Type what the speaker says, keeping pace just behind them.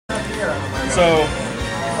So,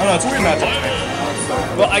 I don't know, it's a weird matchup to me.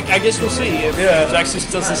 Well, I guess we'll see if Jaxas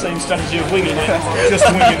does the same strategy of winging it. Just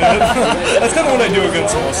winging it. That's kind of what I do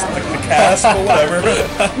against most, like the cast, but whatever.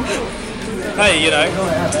 Hey, you know,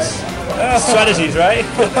 strategies, right?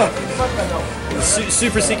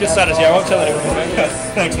 Super secret strategy, I won't tell anyone. Right?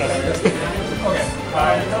 Thanks, man.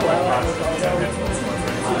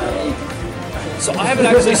 So I haven't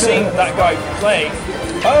actually seen that guy play.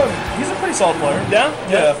 He's a pretty solid player. Yeah?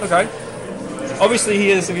 Yeah. Okay. Obviously he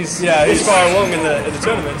is if he's far along in the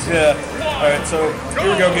tournaments. Yeah. Alright, so here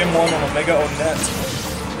we go, game 1 on Omega on net.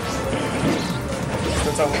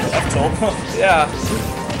 That's how we F-tilt. Yeah.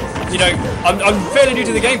 You know, I'm fairly new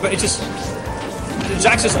to the game, but it just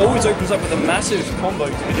Jaxas always opens up with a massive combo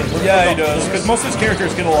to begin with. Yeah, he does, because most of his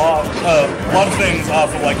characters get a lot of things off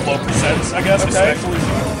of like low percents, I guess, especially.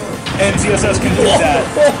 And ZSS can do that.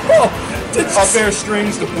 Up air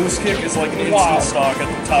strings, the boost kick is like an instant stock at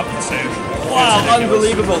the top of the stage. Wow,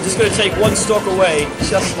 unbelievable. Just going to take one stock away,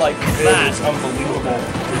 just like that. It's unbelievable.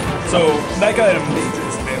 So, that guy had a major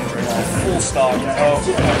disadvantage right now. Full stock.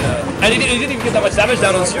 And he didn't even get that much damage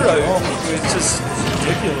down on 0. It's just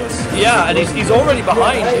ridiculous. Yeah, and he's already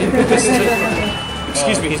behind.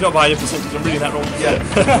 Excuse me, he's not behind in percentage. I'm reading that wrong. Yeah.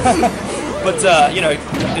 But, you know,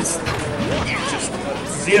 it's just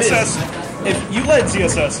ZSS. If you let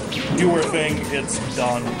ZSS do her thing, it's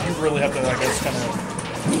done. You really have to, I guess, kind of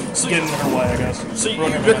get in her way, I guess. So you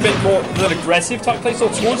recommend more of an aggressive type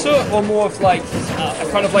playstyle towards her, or more of like a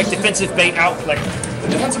kind of like defensive bait out, like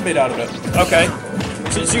defensive bait out of it? Okay.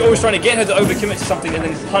 So you're always trying to get her to overcommit to something and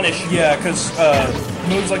then punish. Yeah, because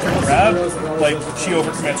moves like her grab, like she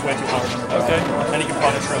overcommits way too hard. Okay. And you can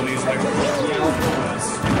punish her really easily.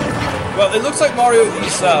 Well, it looks like Mario,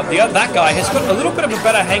 that guy, has got a little bit of a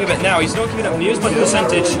better hang of it now. He's not giving up near as much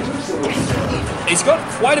percentage. He's got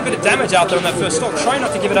quite a bit of damage out there on that first stock. Try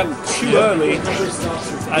not to give it up too early.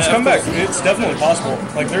 It's come back. It's definitely possible.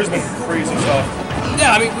 Like, there's been crazy stuff.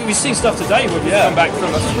 Yeah, I mean, we've seen stuff today where we've come back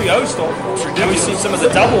from a 3-0 stock. And we've seen some of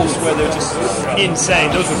the doubles where they're just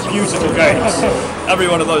insane. Those were beautiful games.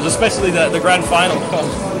 Every one of those, especially the grand final.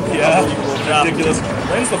 Yeah, ridiculous.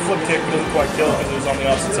 Lands the flip kick, but doesn't quite kill because it was on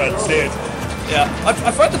the opposite side of the stage. Yeah,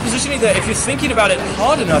 I find the positioning there, if you're thinking about it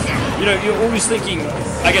hard enough, you know, you're always thinking,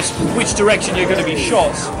 I guess, which direction you're going to be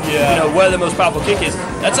shot. Yeah. You know, where the most powerful kick is.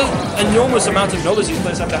 That's an enormous amount of knowledge these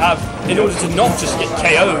players have to have in order to not just get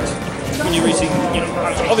KO'd when you're reaching, you know,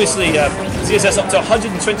 obviously ZSS up to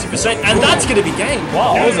 120%, and that's going to be game.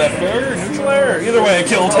 Wow. Was that fair? Neutral error? Either way, it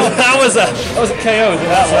killed. that was a KO.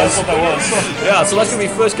 That's what that was. Yeah, so that's going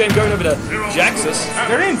to be first game going over to Jaxas.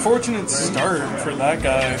 Very unfortunate start for that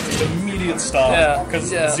guy. Just immediate stop. Yeah. Because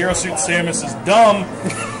Zero Suit Samus is dumb.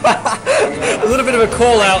 A little bit of a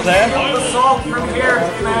call out there. From here,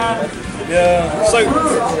 man. Yeah. So,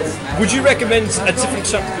 would you recommend a different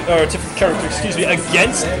character, excuse me,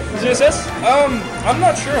 against ZSS? I'm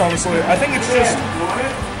not sure, honestly. I think it's just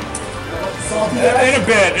in a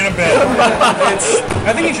bit.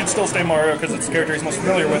 I think he should still stay Mario because it's the character he's most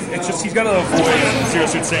familiar with. It's just he's got to avoid Zero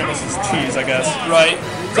Suit Samus' cheese, I guess. Right.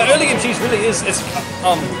 So early game cheese really is.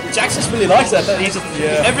 Jaxas really likes that. He's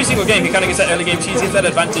every single game he kind of gets that early game cheese, gets that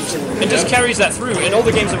advantage, and just carries that through. In all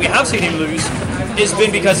the games that we have seen him lose, it's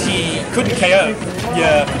been because he couldn't KO.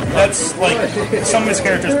 Yeah, that's like some of his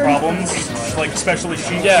character's problems. Like especially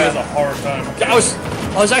Sheik, he has a hard time.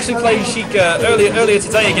 I was actually playing Sheik earlier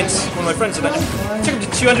today against one of my friends, and I took him to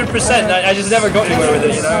 200%. And I just never got anywhere with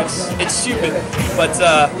it. You know, it's stupid, but.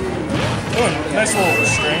 Nice little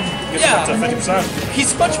string. Gets up to 50%.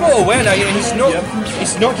 He's much more aware now. You know,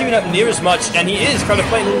 he's not giving up near as much, and he is kind of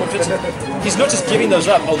playing a little more defensive. He's not just giving those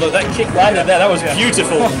up. Although that kick landed there, that was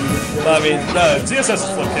beautiful. I mean, ZSS's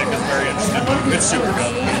flip kick is very interesting. It's super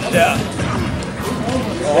good. Yeah.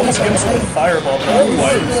 Almost gives him a fireball.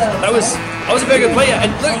 That was a very good player. And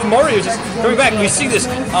look, Mario just going back. We see this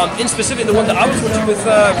in specific the one that I was watching with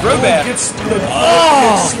Robert.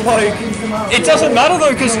 It doesn't matter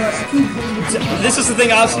though, because this is the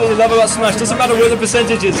thing I absolutely love about Smash. Doesn't matter where the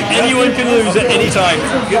percentage is. Anyone can lose at any time.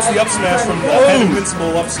 Gets the up smash from the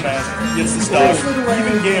invincible up smash. Gets the stock.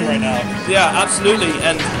 Even game right now. Yeah, absolutely.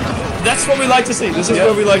 And that's what we like to see. This is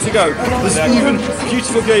where we like to go. This even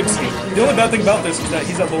beautiful games. The only bad thing about this is that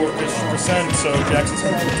he's at lower percent, so Jaxas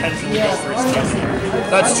can potentially go for his cheese.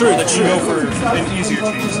 That's true. That's true. Go for an easier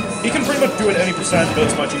cheese. He can pretty much do it any percent, but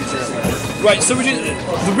it's much easier. Right. So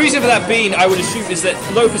the reason for that being, I would assume, is that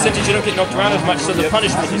low percentage you don't get knocked around as much, so the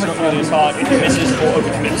punishment is not really as hard if he misses or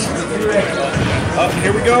overcommits.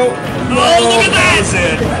 Here we go. Oh, look at that!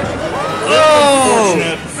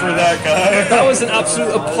 Unfortunate for that guy. That was an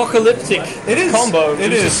absolute apocalyptic combo.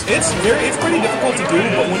 It is. It's pretty difficult to do,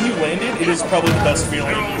 but when you land it, it is probably the best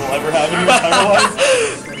feeling you'll ever have in your entire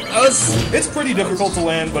life. It's pretty difficult to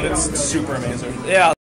land, but it's super amazing. Yeah.